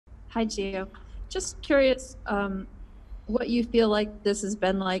Hi, Gio. Just curious what you feel like this has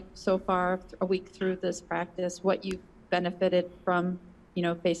been like so far, a week through this practice, what you've benefited from,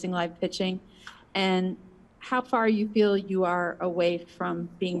 facing live pitching, and how far you feel you are away from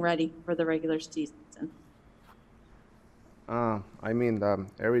being ready for the regular season.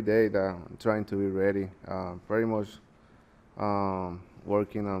 Every day that I'm trying to be ready, pretty much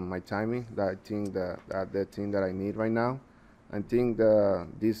working on my timing. That I think that the thing that I need right now. I think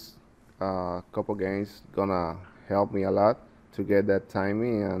this couple games gonna help me a lot to get that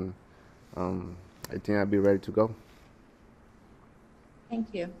timing, and I think I'll be ready to go.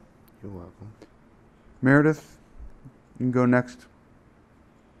 Thank you. You're welcome. Meredith, you can go next.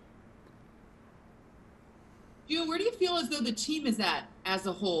 Gio, where do you feel as though the team is at as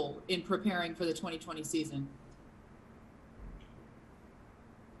a whole in preparing for the 2020 season?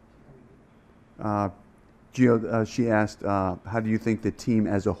 Gio, she asked, how do you think the team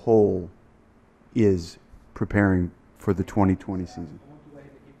as a whole is preparing for the 2020 season?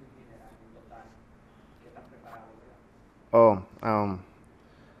 Oh,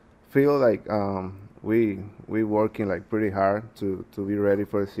 feel like we working like pretty hard to be ready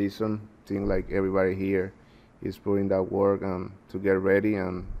for the season. Think like everybody here is putting that work to get ready,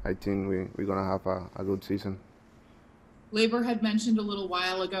 and I think we're gonna have a good season. Labor had mentioned a little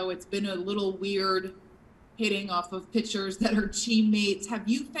while ago it's been a little weird hitting off of pitchers that are teammates. Have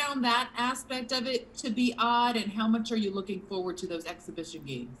you found that aspect of it to be odd, and how much are you looking forward to those exhibition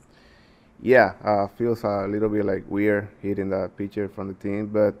games? Yeah, feels a little bit like we're hitting the pitcher from the team,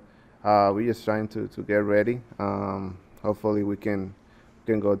 but we're just trying to get ready. Hopefully we can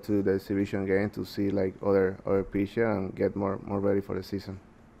go to the exhibition game to see like other pitcher and get more ready for the season.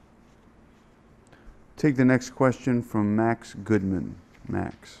 Take the next question from Max Goodman.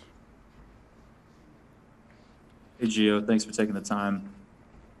 Max. Hey, Gio, thanks for taking the time.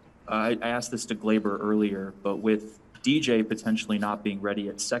 I asked this to Glaber earlier, but with DJ potentially not being ready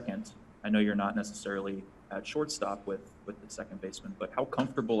at second, I know you're not necessarily at shortstop with the second baseman, but how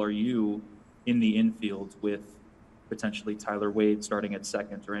comfortable are you in the infield with potentially Tyler Wade starting at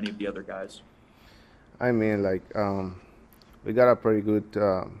second or any of the other guys? I mean, like we got a pretty good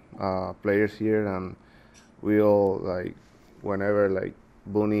players here, and we all like whenever like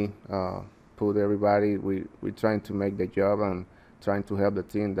Booney put everybody, we trying to make the job and trying to help the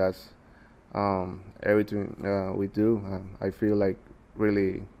team. That's everything we do. I feel like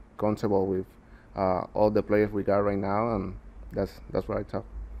really comfortable with all the players we got right now, and that's what I talk.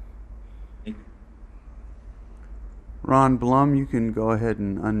 Ron Blum, you can go ahead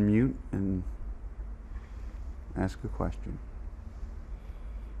and unmute and ask a question.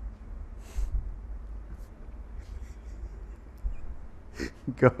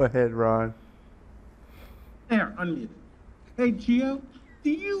 Go ahead, Ron. There, unmuted. Hey, Gio,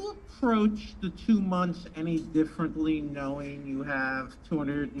 do you approach the 2 months any differently knowing you have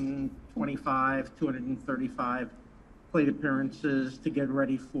 225, 235 plate appearances to get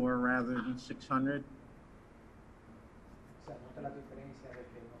ready for rather than 600?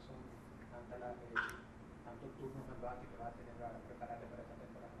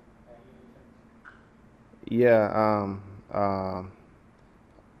 Yeah,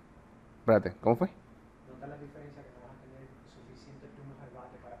 espérate, ¿cómo fue?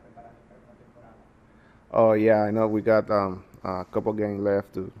 Oh yeah, I know we got a couple games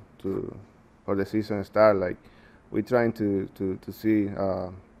left to for the season start. Like we're trying to see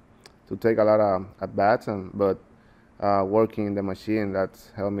to take a lot of at bats, and but working the machine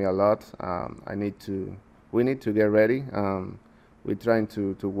that's helped me a lot. We need to get ready. We're trying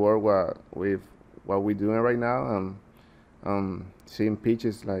to work with what we're doing right now. Seeing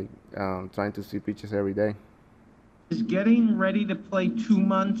pitches like trying to see pitches every day. Is getting ready to play 2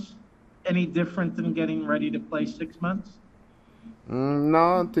 months any different than getting ready to play 6 months? No,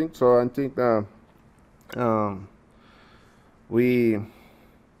 I don't think so. I think we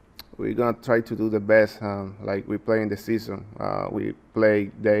we're gonna try to do the best. Like we play in the season. We play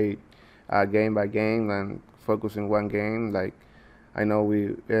game by game and focus in one game. Like I know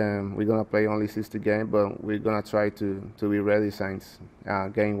we're gonna play only 60 games, but we're gonna try to be ready since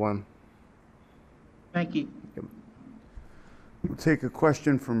game one. Thank you. We'll take a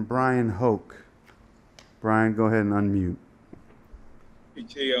question from Brian Hoke. Brian, go ahead and unmute. Hey,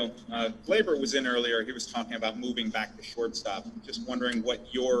 Gio. Glaber was in earlier. He was talking about moving back to shortstop. Just wondering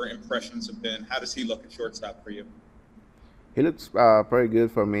what your impressions have been. How does he look at shortstop for you? He looks pretty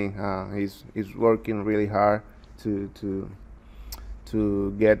good for me. He's working really hard to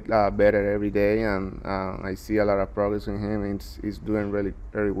get better every day, and I see a lot of progress in him. He's doing really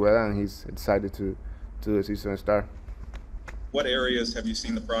very well, and he's excited to the season start. What areas have you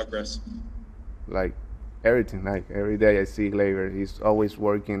seen the progress? Like everything, like every day I see Glaber. He's always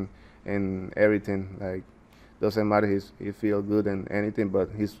working in everything. Like doesn't matter he feel good in anything, but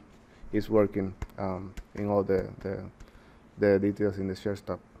he's working in all the details in the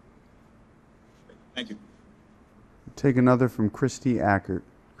shortstop. Thank you. Take another from Christy Ackert.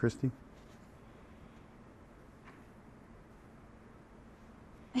 Christy?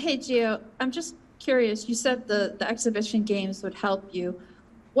 Hey, Gio, I'm just curious. You said the exhibition games would help you.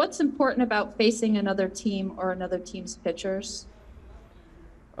 What's important about facing another team or another team's pitchers?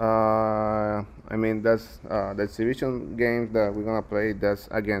 I mean, that's the exhibition games that we're gonna play. That's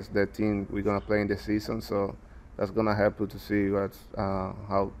against the team we're gonna play in the season. So that's gonna help you to see what's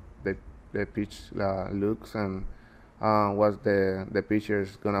how the pitch looks and what the pitcher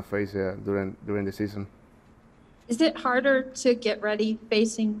is gonna face during the season. Is it harder to get ready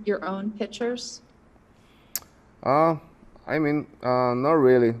facing your own pitchers? I mean, not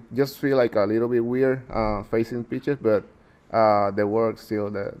really. Just feel like a little bit weird facing pitchers, but the work's still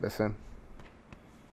the same.